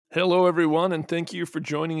Hello, everyone, and thank you for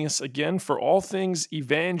joining us again for all things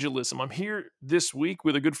evangelism. I'm here this week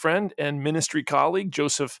with a good friend and ministry colleague,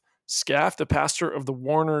 Joseph Scaff, the pastor of the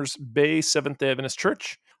Warners Bay Seventh-day Adventist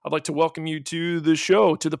Church. I'd like to welcome you to the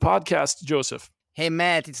show, to the podcast, Joseph. Hey,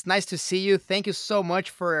 Matt, it's nice to see you. Thank you so much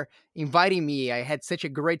for inviting me. I had such a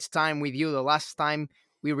great time with you the last time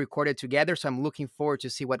we recorded together, so I'm looking forward to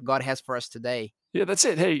see what God has for us today. Yeah, that's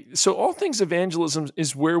it. Hey, so all things evangelism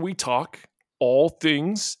is where we talk all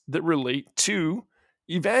things that relate to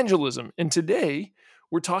evangelism. And today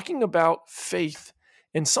we're talking about faith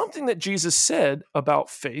and something that Jesus said about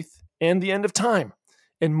faith and the end of time.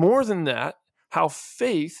 And more than that, how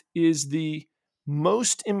faith is the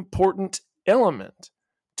most important element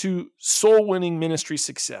to soul winning ministry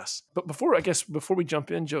success. But before we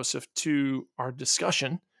jump in, Joseph, to our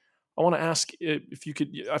discussion, I want to ask if you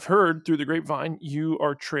could. I've heard through the grapevine you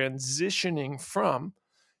are transitioning from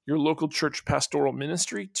your local church pastoral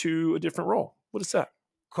ministry to a different role. What is that?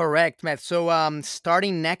 Correct, Matt. So,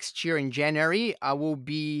 starting next year in January, I will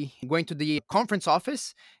be going to the conference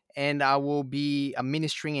office and I will be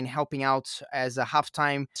ministering and helping out as a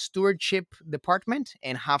half-time stewardship department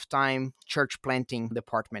and half-time church planting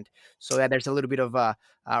department. So that there's a little bit of a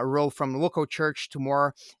role from local church to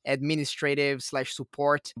more administrative slash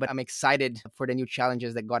support. But I'm excited for the new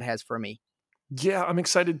challenges that God has for me. Yeah, I'm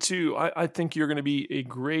excited too. I think you're going to be a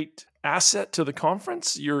great asset to the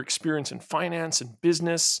conference. Your experience in finance and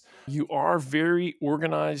business, you are very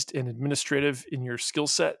organized and administrative in your skill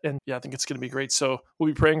set. And yeah, I think it's going to be great. So we'll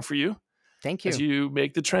be praying for you Thank as you. you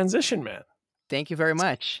make the transition, man. Thank you very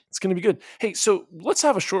much. It's going to be good. Hey, so let's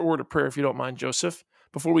have a short word of prayer, if you don't mind, Joseph,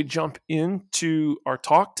 before we jump into our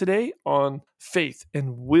talk today on faith.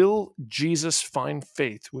 And will Jesus find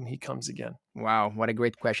faith when he comes again? Wow, what a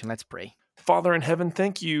great question. Let's pray. Father in heaven,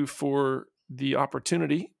 thank you for the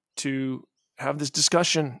opportunity to have this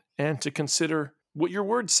discussion and to consider what your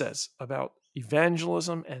word says about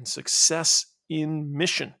evangelism and success in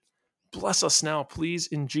mission. Bless us now, please,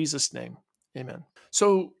 in Jesus' name. Amen.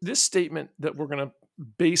 So this statement that we're going to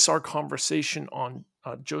base our conversation on,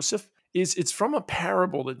 Joseph, it's from a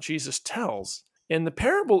parable that Jesus tells. And the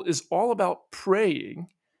parable is all about praying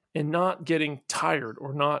and not getting tired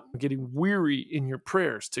or not getting weary in your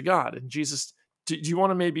prayers to God. And Jesus, do you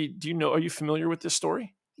want to are you familiar with this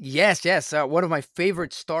story? Yes, yes. One of my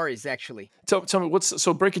favorite stories, actually. Tell me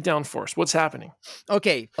so break it down for us. What's happening?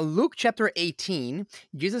 Okay, Luke chapter 18,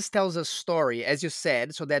 Jesus tells a story, as you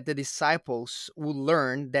said, so that the disciples will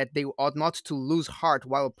learn that they ought not to lose heart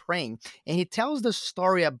while praying. And he tells the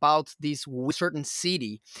story about this certain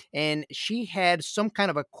city, and she had some kind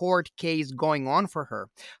of a court case going on for her.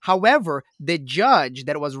 However, the judge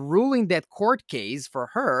that was ruling that court case for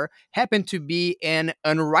her happened to be an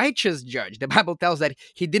unrighteous judge. The Bible tells that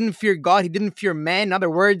he didn't fear God, he didn't fear man. In other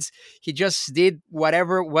words, he just did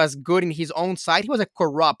whatever was good in his own sight. He was a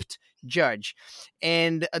corrupt judge.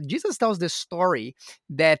 And Jesus tells this story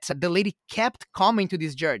that the lady kept coming to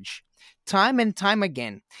this judge time and time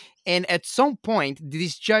again. And at some point,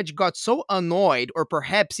 this judge got so annoyed, or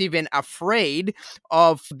perhaps even afraid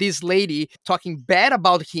of this lady talking bad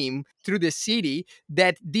about him through the city,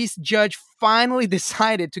 that this judge finally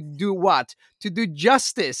decided to do what? To do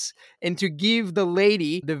justice and to give the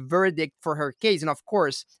lady the verdict for her case. And of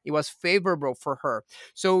course, it was favorable for her.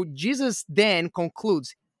 So Jesus then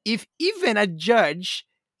concludes, if even a judge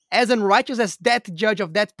as unrighteous as that judge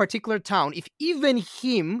of that particular town, if even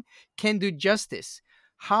him can do justice,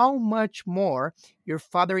 how much more your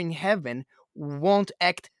Father in heaven won't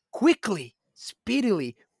act quickly,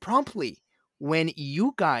 speedily, promptly when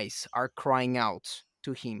you guys are crying out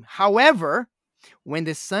to him. However, when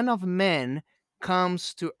the Son of Man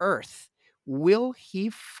comes to earth, will he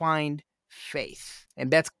find faith?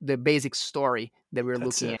 And that's the basic story that we're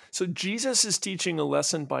That's looking it. at. So Jesus is teaching a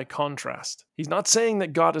lesson by contrast. He's not saying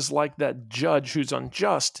that God is like that judge who's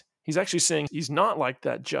unjust. He's actually saying he's not like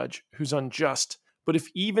that judge who's unjust. But if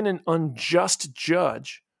even an unjust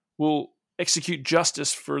judge will execute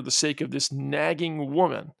justice for the sake of this nagging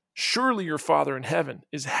woman, surely your Father in heaven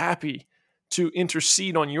is happy to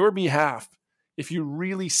intercede on your behalf if you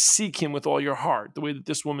really seek him with all your heart, the way that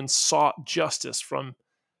this woman sought justice from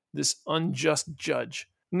this unjust judge.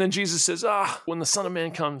 And then Jesus says, when the Son of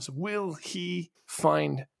Man comes, will he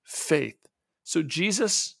find faith? So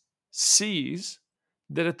Jesus sees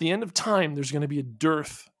that at the end of time, there's going to be a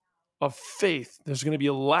dearth of faith. There's going to be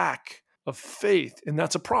a lack of faith. And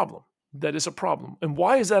that's a problem. That is a problem. And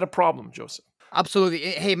why is that a problem, Joseph? Absolutely.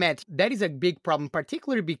 Hey, Matt, that is a big problem,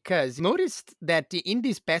 particularly because notice that in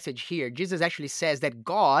this passage here, Jesus actually says that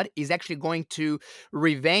God is actually going to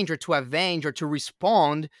revenge or to avenge or to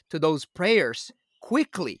respond to those prayers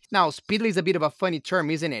quickly. Now, speedily is a bit of a funny term,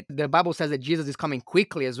 isn't it? The Bible says that Jesus is coming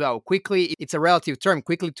quickly as well. Quickly, it's a relative term.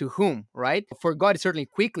 Quickly to whom, right? For God, certainly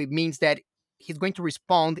quickly means that he's going to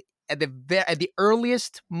respond at the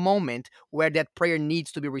earliest moment where that prayer needs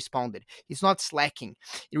to be responded. He's not slacking.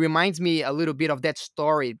 It reminds me a little bit of that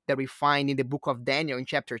story that we find in the book of Daniel in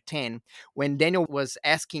chapter 10, when Daniel was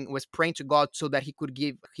praying to God so that he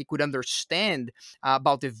could understand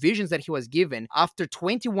about the visions that he was given. After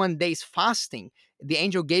 21 days fasting, the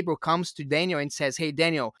angel Gabriel comes to Daniel and says, "Hey,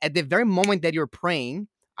 Daniel, at the very moment that you're praying,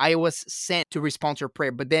 I was sent to respond to your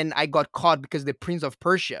prayer, but then I got caught because the prince of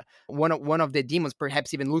Persia, one of the demons,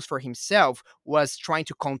 perhaps even Lucifer himself, was trying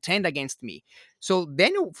to contend against me." So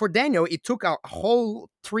for Daniel, it took a whole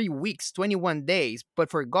 3 weeks, 21 days. But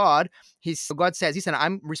for God, God says, "Listen,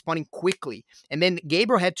 I'm responding quickly." And then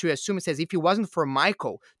Gabriel had to assume, it says, if it wasn't for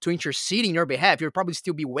Michael to intercede in your behalf, you'd probably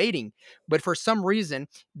still be waiting. But for some reason,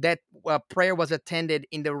 that prayer was attended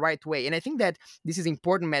in the right way. And I think that this is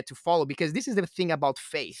important, Matt, to follow, because this is the thing about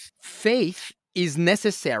faith. Faith is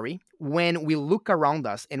necessary when we look around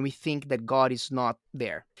us and we think that God is not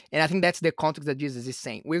there. And I think that's the context that Jesus is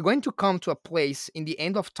saying. We're going to come to a place in the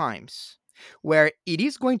end of times where it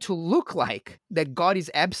is going to look like that God is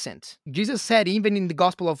absent. Jesus said, even in the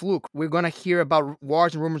Gospel of Luke, we're going to hear about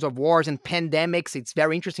wars and rumors of wars and pandemics. It's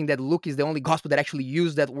very interesting that Luke is the only gospel that actually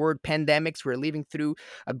used that word, pandemics. We're living through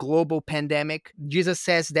a global pandemic. Jesus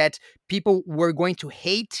says that people were going to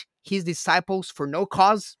hate his disciples for no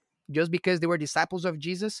cause, just because they were disciples of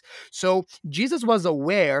Jesus. So Jesus was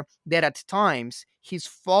aware that at times his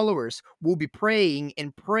followers will be praying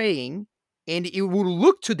and praying, and it would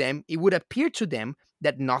look to them, it would appear to them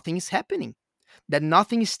that nothing is happening, that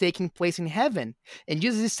nothing is taking place in heaven. And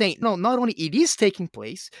Jesus is saying, no, not only it is taking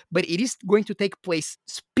place, but it is going to take place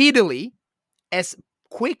speedily, as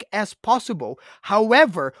quick as possible.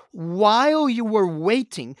 However, while you were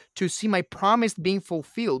waiting to see my promise being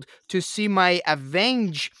fulfilled, to see my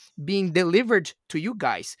avenge being delivered to you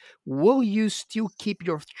guys, will you still keep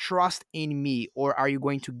your trust in me, or are you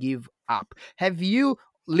going to give up? Have you,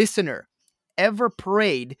 listener, ever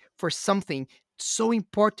prayed for something so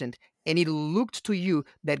important and it looked to you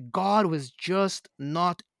that God was just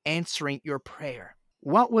not answering your prayer?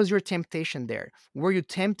 What was your temptation there? Were you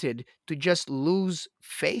tempted to just lose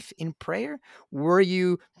faith in prayer? Were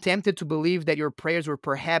you tempted to believe that your prayers were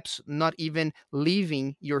perhaps not even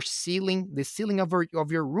leaving your ceiling, the ceiling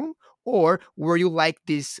of your room? Or were you like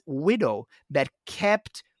this widow that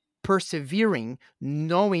kept persevering,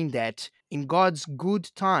 knowing that in God's good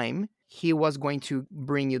time, he was going to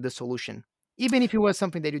bring you the solution? Even if it was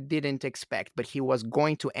something that you didn't expect, but he was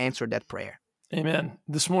going to answer that prayer. Amen.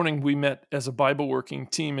 This morning we met as a Bible working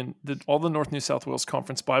team, and all the North New South Wales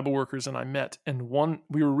Conference Bible workers and I met, and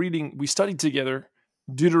we studied together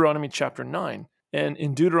Deuteronomy chapter 9. And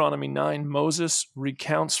in Deuteronomy 9, Moses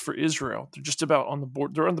recounts for Israel. They're just about on the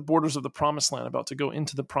board. They're on the borders of the Promised Land, about to go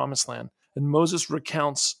into the Promised Land. And Moses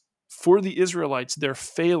recounts for the Israelites their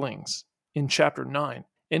failings in chapter 9.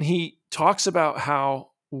 And he talks about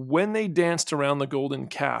how when they danced around the golden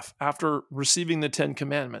calf after receiving the 10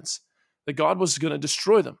 Commandments, that God was going to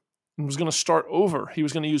destroy them and was going to start over. He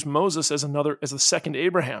was going to use Moses as the second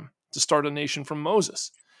Abraham to start a nation from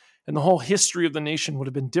Moses. And the whole history of the nation would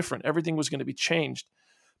have been different. Everything was going to be changed.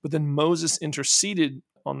 But then Moses interceded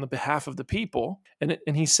on the behalf of the people. And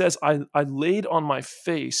he says, I laid on my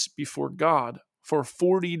face before God for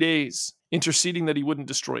 40 days, interceding that he wouldn't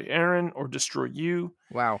destroy Aaron or destroy you.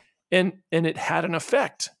 Wow. And it had an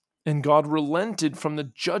effect. And God relented from the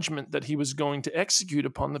judgment that he was going to execute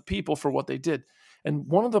upon the people for what they did. And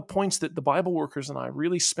one of the points that the Bible workers and I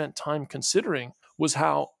really spent time considering was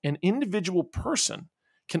how an individual person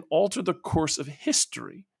can alter the course of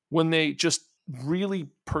history when they just really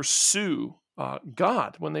pursue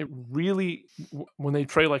God, when they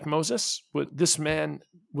pray like Moses. This man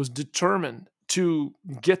was determined to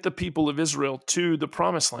get the people of Israel to the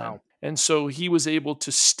Promised Land. Wow. And so he was able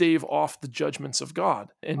to stave off the judgments of God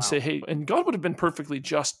and say, hey, and God would have been perfectly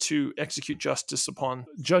just to execute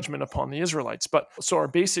judgment upon the Israelites. But so our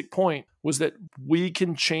basic point was that we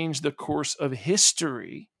can change the course of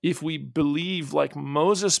history if we believe, like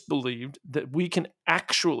Moses believed, that we can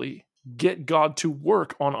actually get God to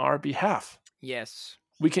work on our behalf. Yes.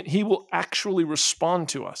 He will actually respond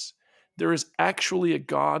to us. There is actually a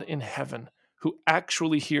God in heaven who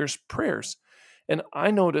actually hears prayers. And I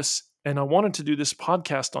notice, and I wanted to do this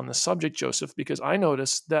podcast on this subject, Joseph, because I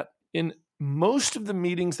noticed that in most of the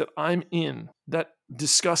meetings that I'm in that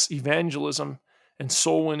discuss evangelism and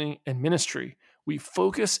soul winning and ministry, we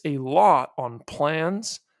focus a lot on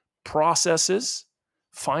plans, processes,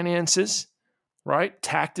 finances, right?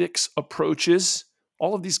 Tactics, approaches,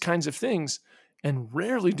 all of these kinds of things. And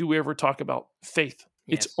rarely do we ever talk about faith.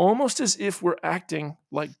 It's Yes. almost as if we're acting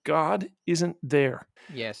like God isn't there.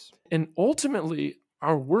 Yes. And ultimately,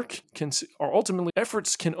 our ultimately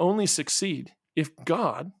efforts can only succeed if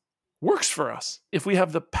God works for us, if we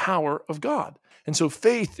have the power of God. And so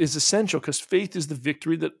faith is essential because faith is the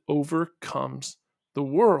victory that overcomes the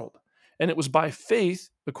world. And it was by faith,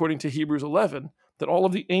 according to Hebrews 11, that all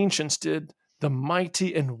of the ancients did the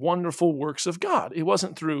mighty and wonderful works of God. It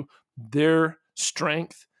wasn't through their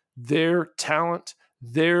strength, their talent,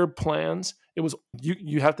 their plans. It was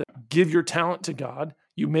you have to give your talent to God.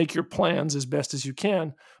 You make your plans as best as you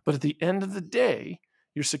can. But at the end of the day,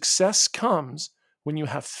 your success comes when you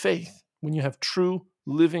have faith, when you have true,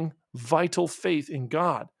 living, vital faith in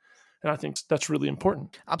God. And I think that's really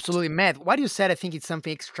important. Absolutely, Matt. What you said, I think it's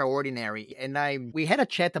something extraordinary. And we had a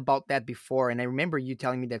chat about that before, and I remember you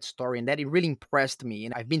telling me that story, and that it really impressed me.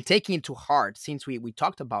 And I've been taking it to heart since we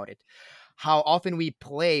talked about it. How often we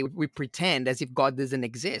pretend as if God doesn't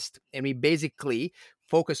exist, and we basically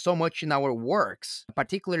focus so much in our works,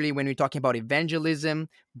 particularly when we're talking about evangelism,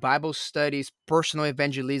 Bible studies, personal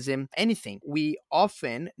evangelism, anything. We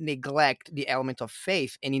often neglect the element of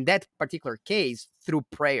faith, and in that particular case, through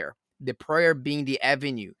prayer. The prayer being the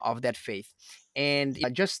avenue of that faith. And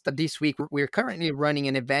just this week, we're currently running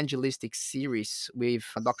an evangelistic series with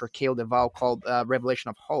Dr. Cale Deval called Revelation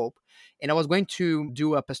of Hope. And I was going to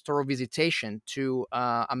do a pastoral visitation to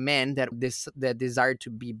a man that desired to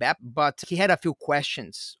be baptized, but he had a few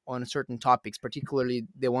questions on certain topics, particularly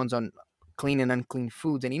the ones on clean and unclean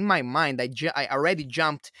foods. And in my mind, I already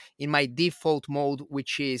jumped in my default mode,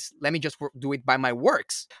 which is let me just do it by my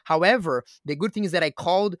works. However, the good thing is that I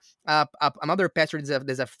called up another pastor.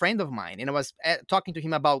 There's a friend of mine, and I was talking to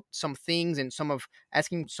him about some things and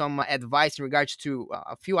asking some advice in regards to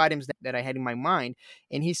a few items that I had in my mind.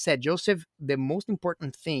 And he said, Joseph, the most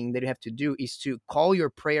important thing that you have to do is to call your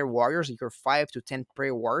prayer warriors, your 5 to 10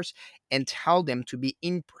 prayer warriors, and tell them to be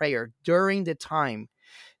in prayer during the time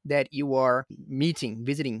that you are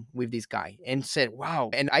visiting with this guy, and said, wow.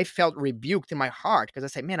 And I felt rebuked in my heart because I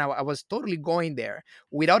said, man, I was totally going there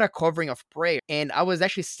without a covering of prayer. And I was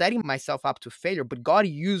actually setting myself up to failure. But God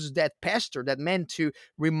used that pastor, that man, to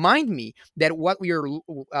remind me that what we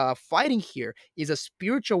are fighting here is a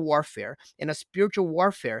spiritual warfare, and a spiritual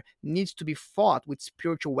warfare needs to be fought with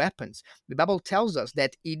spiritual weapons. The Bible tells us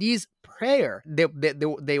that it is prayer,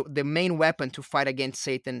 the main weapon to fight against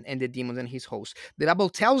Satan and the demons and his hosts. The Bible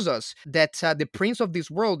tells us that the prince of this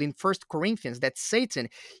world in 1 Corinthians, that Satan,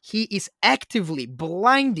 he is actively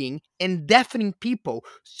blinding and deafening people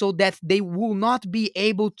so that they will not be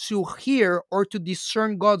able to hear or to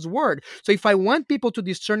discern God's word. So if I want people to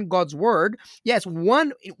discern God's word, yes,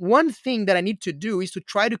 one thing that I need to do is to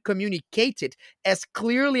try to communicate it as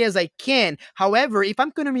clearly as I can. However, if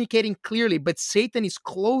I'm communicating clearly, but Satan is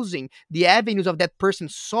closing the avenues of that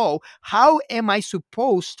person's soul, how am I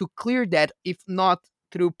supposed to clear that if not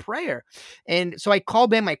through prayer? And so I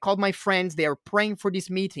called my friends. They are praying for this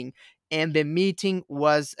meeting, and the meeting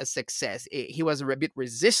was a success. He was a bit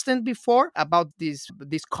resistant before about this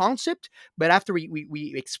concept, but after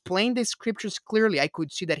we explained the scriptures clearly, I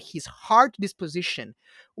could see that his heart disposition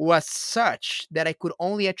was such that I could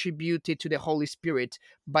only attribute it to the Holy Spirit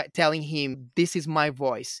by telling him, this is my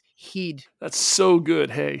voice, heed. That's so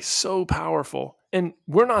good. Hey, so powerful. And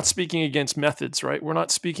we're not speaking against methods, right? We're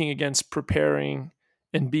not speaking against preparing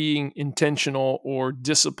and being intentional or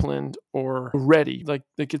disciplined or ready. Like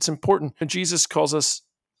it's important. And Jesus calls us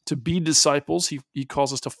to be disciples. He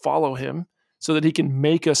calls us to follow him so that he can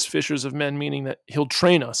make us fishers of men, meaning that he'll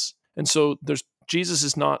train us. And so Jesus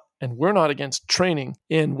is not, and we're not against training,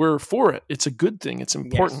 and we're for it. It's a good thing. It's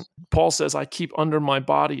important. Yes. Paul says, I keep under my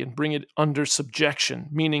body and bring it under subjection,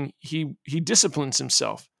 meaning he disciplines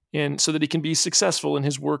himself, and so that he can be successful in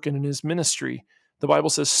his work and in his ministry. The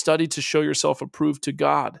Bible says, study to show yourself approved to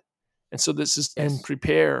God. And so this is, yes. And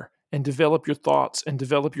prepare and develop your thoughts and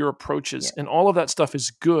develop your approaches. Yeah. And all of that stuff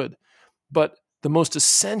is good. But the most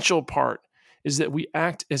essential part is that we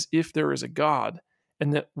act as if there is a God,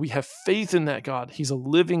 and that we have faith in that God. He's a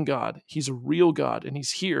living God. He's a real God, and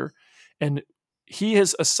he's here. And he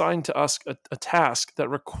has assigned to us a task that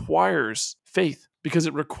requires faith, because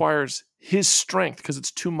it requires his strength, because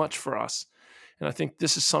it's too much for us. And I think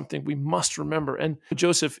this is something we must remember. And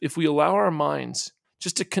Joseph, if we allow our minds,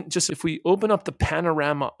 if we open up the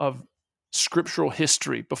panorama of scriptural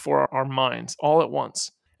history before our minds all at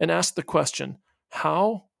once and ask the question,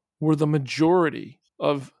 how were the majority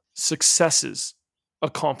of successes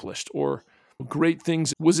accomplished, or great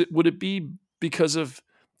things? Would it be because of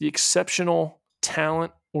the exceptional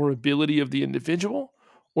talent or ability of the individual,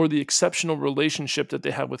 or the exceptional relationship that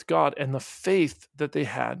they had with God and the faith that they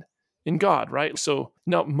had in God, right? So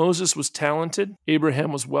now Moses was talented,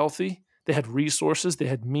 Abraham was wealthy, they had resources, they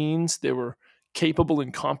had means, they were capable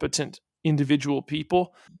and competent individual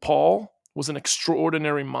people. Paul was an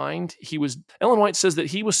extraordinary mind. Ellen White says that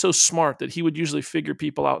he was so smart that he would usually figure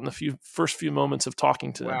people out in the first few moments of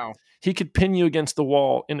talking to them. Wow. He could pin you against the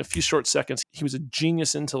wall in a few short seconds. He was a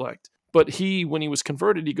genius intellect. But when he was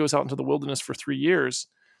converted, he goes out into the wilderness for 3 years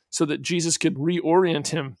so that Jesus could reorient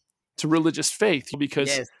him to religious faith,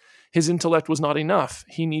 because Yes. his intellect was not enough.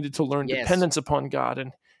 He needed to learn Yes. dependence upon God,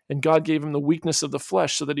 and God gave him the weakness of the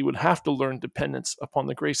flesh so that he would have to learn dependence upon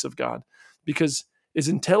the grace of God. Because as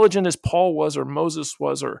intelligent as Paul was, or Moses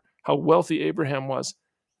was, or how wealthy Abraham was,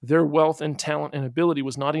 their wealth and talent and ability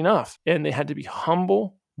was not enough. And they had to be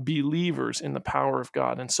humble believers in the power of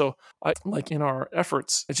God. And so, like in our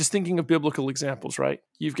efforts, just thinking of biblical examples, right?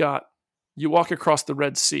 You walk across the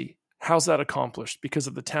Red Sea. How's that accomplished? Because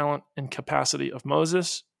of the talent and capacity of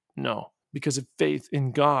Moses? No, because of faith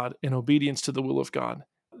in God and obedience to the will of God.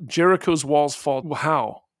 Jericho's walls fall.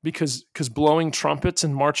 How? Because blowing trumpets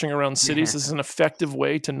and marching around cities is an effective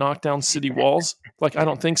way to knock down city walls? Like, I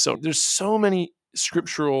don't think so. There's so many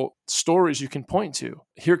scriptural stories you can point to.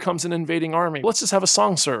 Here comes an invading army. Let's just have a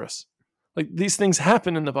song service. Like, these things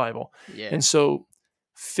happen in the Bible. Yeah. And so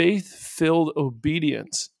faith-filled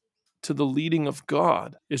obedience to the leading of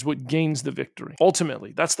God is what gains the victory.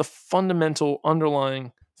 Ultimately, that's the fundamental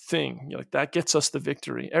underlying thing. Like, that gets us the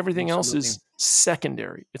victory. Everything else is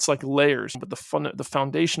secondary. It's like layers, but the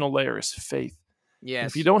foundational layer is faith. Yes. And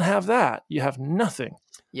if you don't have that, you have nothing.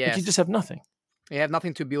 Yes. Like, you just have nothing. You have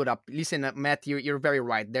nothing to build up. Listen, Matt, you're very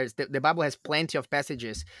right. There's the Bible has plenty of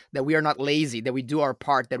passages that we are not lazy, that we do our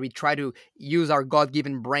part, that we try to use our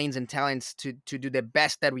God-given brains and talents to do the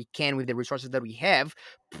best that we can with the resources that we have.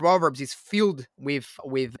 Proverbs is filled with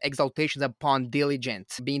exaltations upon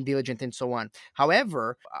being diligent, and so on.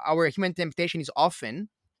 However, our human temptation is often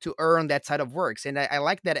to err on that side of works. And I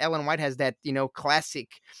like that Ellen White has that, classic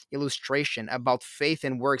illustration about faith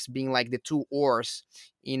and works being like the two oars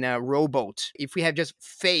in a rowboat. If we have just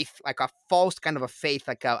faith, like a false kind of a faith,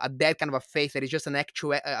 like a dead kind of a faith that is just an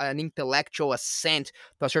intellectual assent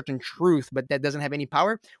to a certain truth, but that doesn't have any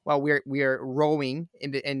power, well, we're rowing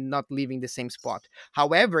and not leaving the same spot.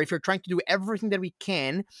 However, if you're trying to do everything that we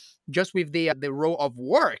can just with the row of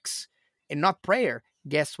works and not prayer,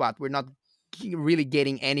 guess what? We're not really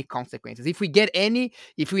getting any consequences. If we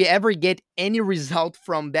ever get any result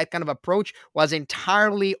from that kind of approach, was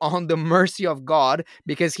entirely on the mercy of God,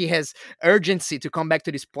 because he has urgency to come back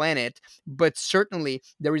to this planet. But certainly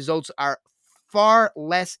the results are far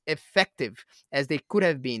less effective as they could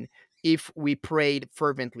have been if we prayed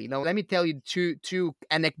fervently. Now, let me tell you two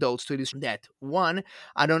anecdotes to this. That one,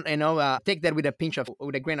 I don't, take that with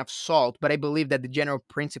a grain of salt, but I believe that the general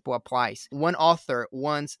principle applies. One author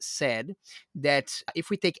once said that if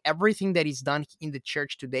we take everything that is done in the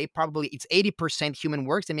church today, probably it's 80% human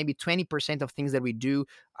works, and maybe 20% of things that we do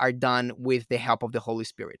are done with the help of the Holy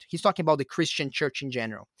Spirit. He's talking about the Christian church in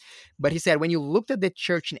general. But he said, when you looked at the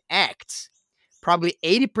church in Acts, probably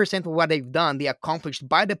 80% of what they've done, they accomplished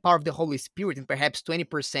by the power of the Holy Spirit, and perhaps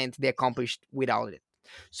 20% they accomplished without it.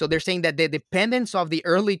 So they're saying that the dependence of the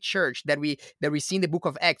early church that we see in the book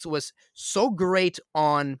of Acts was so great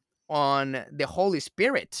on the Holy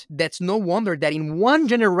Spirit, that's no wonder that in one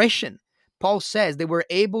generation, Paul says, they were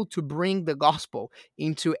able to bring the gospel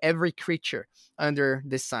into every creature under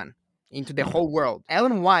the sun, into the whole world.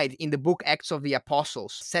 Ellen White, in the book Acts of the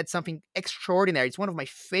Apostles, said something extraordinary. It's one of my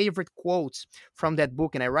favorite quotes from that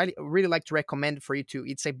book, and I really like to recommend for you too.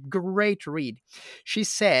 It's a great read. She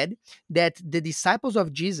said that the disciples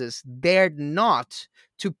of Jesus dared not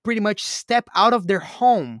to pretty much step out of their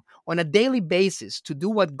home on a daily basis to do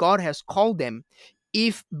what God has called them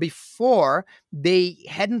if before they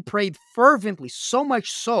hadn't prayed fervently, so much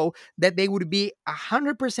so that they would be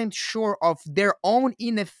 100% sure of their own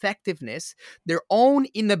ineffectiveness, their own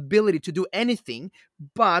inability to do anything,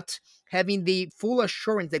 but having the full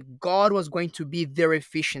assurance that God was going to be their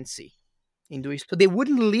efficiency in doing so. They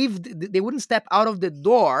wouldn't step out of the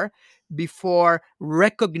door before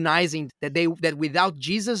recognizing that without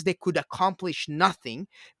Jesus they could accomplish nothing.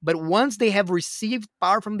 But once they have received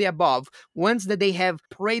power from the above, once that they have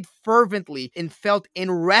prayed fervently and felt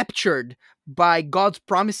enraptured by God's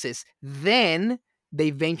promises, then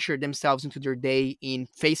they venture themselves into their day in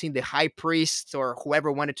facing the high priest or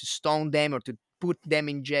whoever wanted to stone them or to put them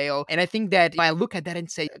in jail. And I think that I look at that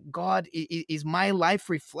and say, God, is my life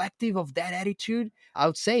reflective of that attitude? I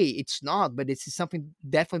would say it's not, but it's something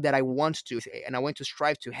definitely that I want to, and I want to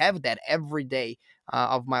strive to have that every day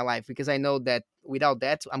of my life, because I know that without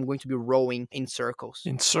that, I'm going to be rowing in circles.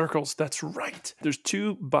 In circles, that's right. There's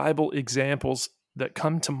two Bible examples that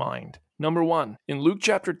come to mind. Number one, in Luke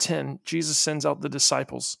chapter 10, Jesus sends out the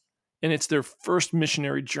disciples, and it's their first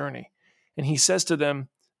missionary journey. And he says to them,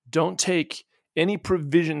 don't take any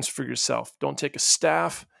provisions for yourself. Don't take a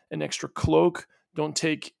staff, an extra cloak. Don't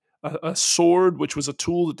take a sword, which was a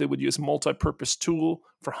tool that they would use, a multi-purpose tool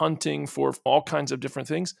for hunting, for all kinds of different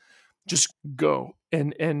things. Just go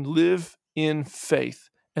and live in faith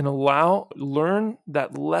and learn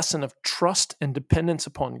that lesson of trust and dependence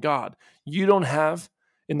upon God. You don't have,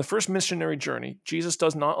 in the first missionary journey, Jesus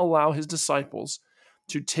does not allow his disciples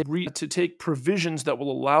to take provisions that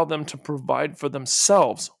will allow them to provide for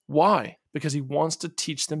themselves. Why? Because he wants to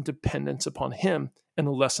teach them dependence upon him and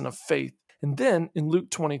the lesson of faith. And then in Luke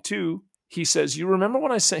 22, he says, you remember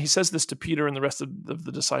when he says this to Peter and the rest of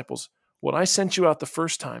the disciples, when I sent you out the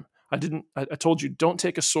first time, I told you, don't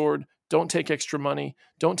take a sword, don't take extra money,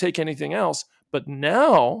 don't take anything else. But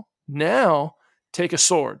now take a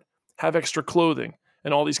sword, have extra clothing,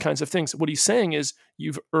 and all these kinds of things. What he's saying is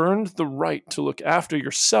you've earned the right to look after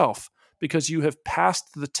yourself because you have passed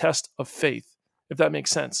the test of faith, if that makes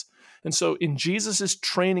sense. And so in Jesus'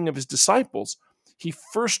 training of his disciples, he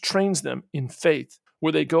first trains them in faith,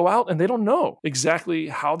 where they go out and they don't know exactly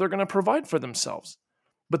how they're going to provide for themselves.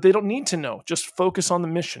 But they don't need to know. Just focus on the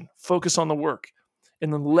mission, focus on the work,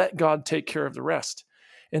 and then let God take care of the rest.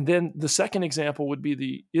 And then the second example would be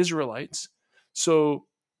the Israelites. So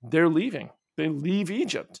they're leaving. They leave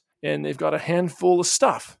Egypt, and they've got a handful of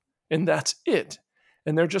stuff, and that's it.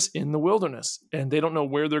 And they're just in the wilderness, and they don't know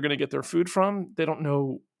where they're going to get their food from. They don't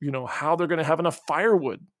know, how they're going to have enough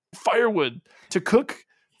firewood to cook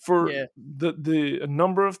for the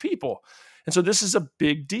number of people. And so this is a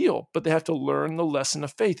big deal, but they have to learn the lesson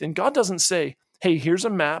of faith. And God doesn't say, hey, here's a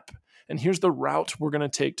map, and here's the route we're going to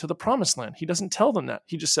take to the promised land. He doesn't tell them that.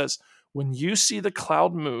 He just says, when you see the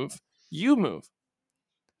cloud move, you move.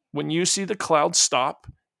 When you see the cloud stop,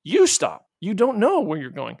 you stop. You don't know where you're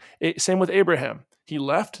going. Same with Abraham. He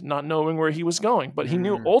left not knowing where he was going, but he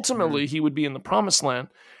knew ultimately he would be in the promised land,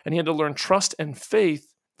 and he had to learn trust and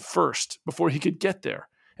faith first before he could get there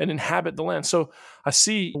and inhabit the land. So I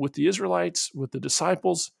see with the Israelites, with the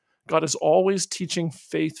disciples, God is always teaching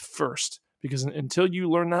faith first, because until you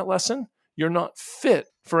learn that lesson, you're not fit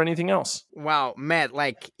for anything else. Wow, Matt,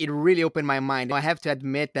 it really opened my mind. I have to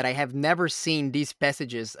admit that I have never seen these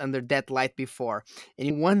passages under that light before.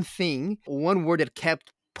 And one word that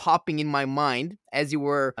kept popping in my mind as you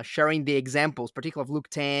were sharing the examples, particularly of Luke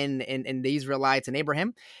 10 and the Israelites and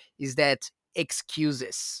Abraham, is that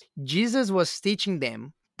excuses. Jesus was teaching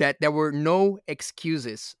them that there were no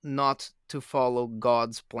excuses not to follow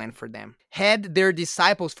God's plan for them. Had their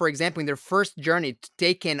disciples, for example, in their first journey,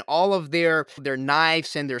 taken all of their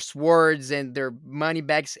knives and their swords and their money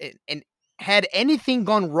bags and had anything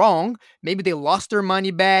gone wrong, maybe they lost their money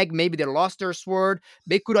bag, maybe they lost their sword,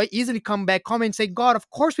 they could easily come and say, God, of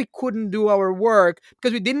course we couldn't do our work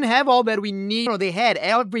because we didn't have all that we need. They had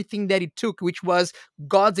everything that it took, which was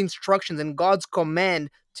God's instructions and God's command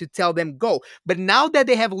to tell them go. But now that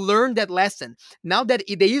they have learned that lesson, now that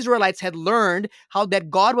the Israelites had learned how that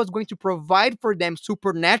God was going to provide for them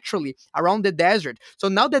supernaturally around the desert. So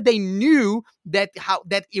now that they knew that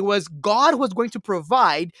it was God who was going to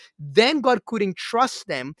provide, then God could entrust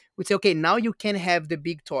them with say, okay, now you can have the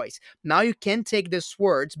big toys. Now you can take the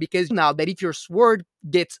swords, because now that if your sword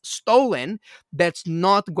gets stolen, that's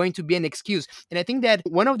not going to be an excuse. And I think that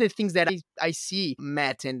one of the things that I see,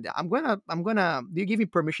 Matt, and I'm gonna do you give me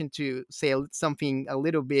permission to say something a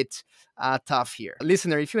little bit tough here?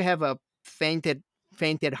 Listener, if you have a fainted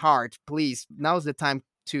heart, please, now's the time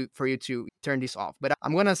for you to turn this off. But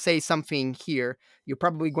I'm gonna say something here. You're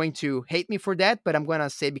probably going to hate me for that, but I'm gonna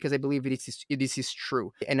say because I believe this is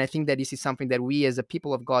true. And I think that this is something that we as a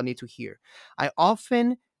people of God need to hear. I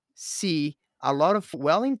often see a lot of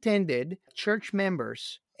well-intended church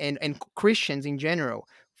members and Christians in general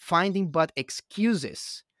finding but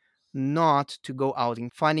excuses not to go out,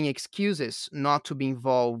 and finding excuses not to be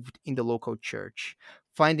involved in the local church,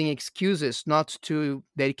 finding excuses not to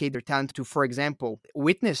dedicate their talent to, for example,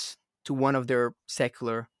 witness to one of their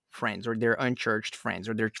secular friends or their unchurched friends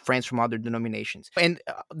or their friends from other denominations. And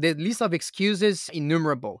the list of excuses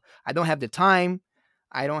innumerable. I don't have the time.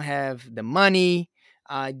 I don't have the money.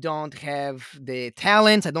 I don't have the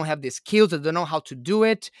talents. I don't have the skills. I don't know how to do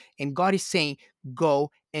it. And God is saying,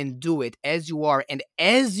 go and do it as you are. And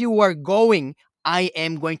as you are going, I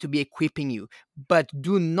am going to be equipping you. But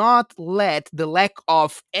do not let the lack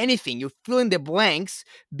of anything, you fill in the blanks,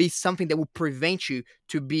 be something that will prevent you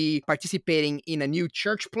to be participating in a new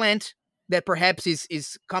church plant that perhaps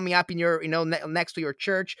is coming up in your, next to your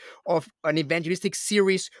church, of an evangelistic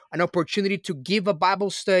series, an opportunity to give a Bible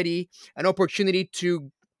study, an opportunity to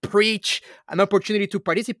preach, an opportunity to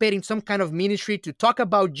participate in some kind of ministry, to talk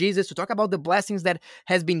about Jesus, to talk about the blessings that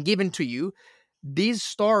has been given to you. These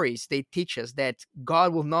stories, they teach us that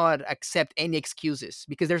God will not accept any excuses,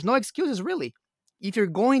 because there's no excuses really. If you're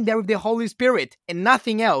going there with the Holy Spirit and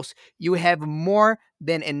nothing else, you have more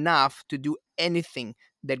than enough to do anything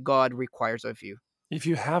that God requires of you. If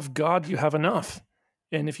you have God, you have enough.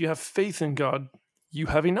 And if you have faith in God, you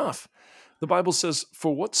have enough. The Bible says,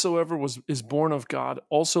 "For whatsoever is born of God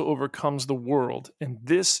also overcomes the world, and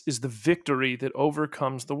this is the victory that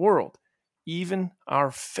overcomes the world, even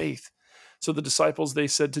our faith." So the disciples, they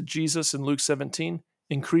said to Jesus in Luke 17,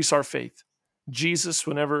 "Increase our faith." Jesus,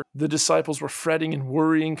 whenever the disciples were fretting and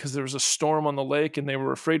worrying because there was a storm on the lake and they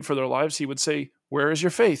were afraid for their lives, he would say, "Where is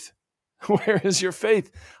your faith? Where is your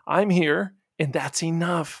faith? I'm here, and that's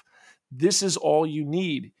enough." This is all you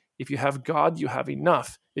need. If you have God, you have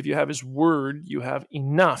enough. If you have His Word, you have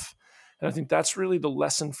enough. And I think that's really the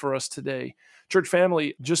lesson for us today. Church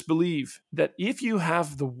family, just believe that if you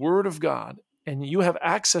have the Word of God and you have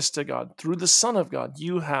access to God through the Son of God,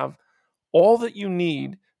 you have all that you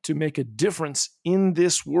need to make a difference in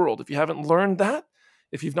this world. If you haven't learned that,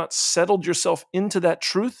 if you've not settled yourself into that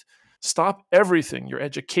truth, stop everything, your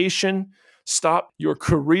education, stop your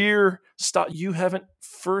career, stop. You haven't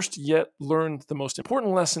first yet learned the most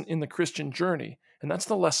important lesson in the Christian journey, and that's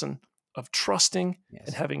the lesson of trusting and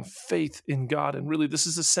Yes. having faith in God. And really, this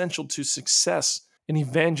is essential to success in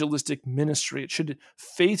evangelistic ministry.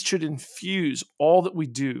 Faith should infuse all that we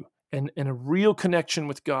do, and a real connection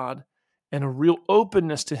with God and a real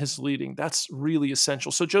openness to His leading. That's really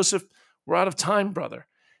essential. So, Joseph, we're out of time, brother.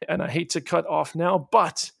 And I hate to cut off now,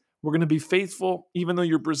 but we're going to be faithful, even though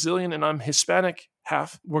you're Brazilian and I'm Hispanic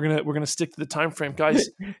half. We're gonna stick to the time frame, guys.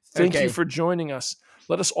 Thank you Okay. for joining us.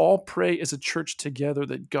 Let us all pray as a church together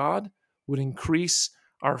that God would increase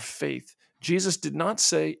our faith. Jesus did not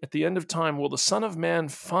say at the end of time, will the Son of Man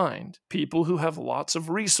find people who have lots of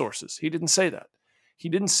resources? He didn't say that. He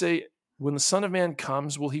didn't say, when the Son of Man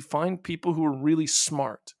comes, will he find people who are really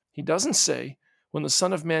smart? He doesn't say, when the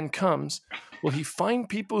Son of Man comes, will he find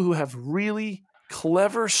people who have really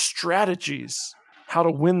clever strategies how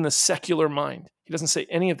to win the secular mind? He doesn't say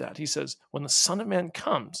any of that. He says, when the Son of Man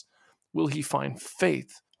comes, will he find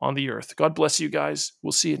faith on the earth? God bless you guys.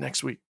 We'll see you next week.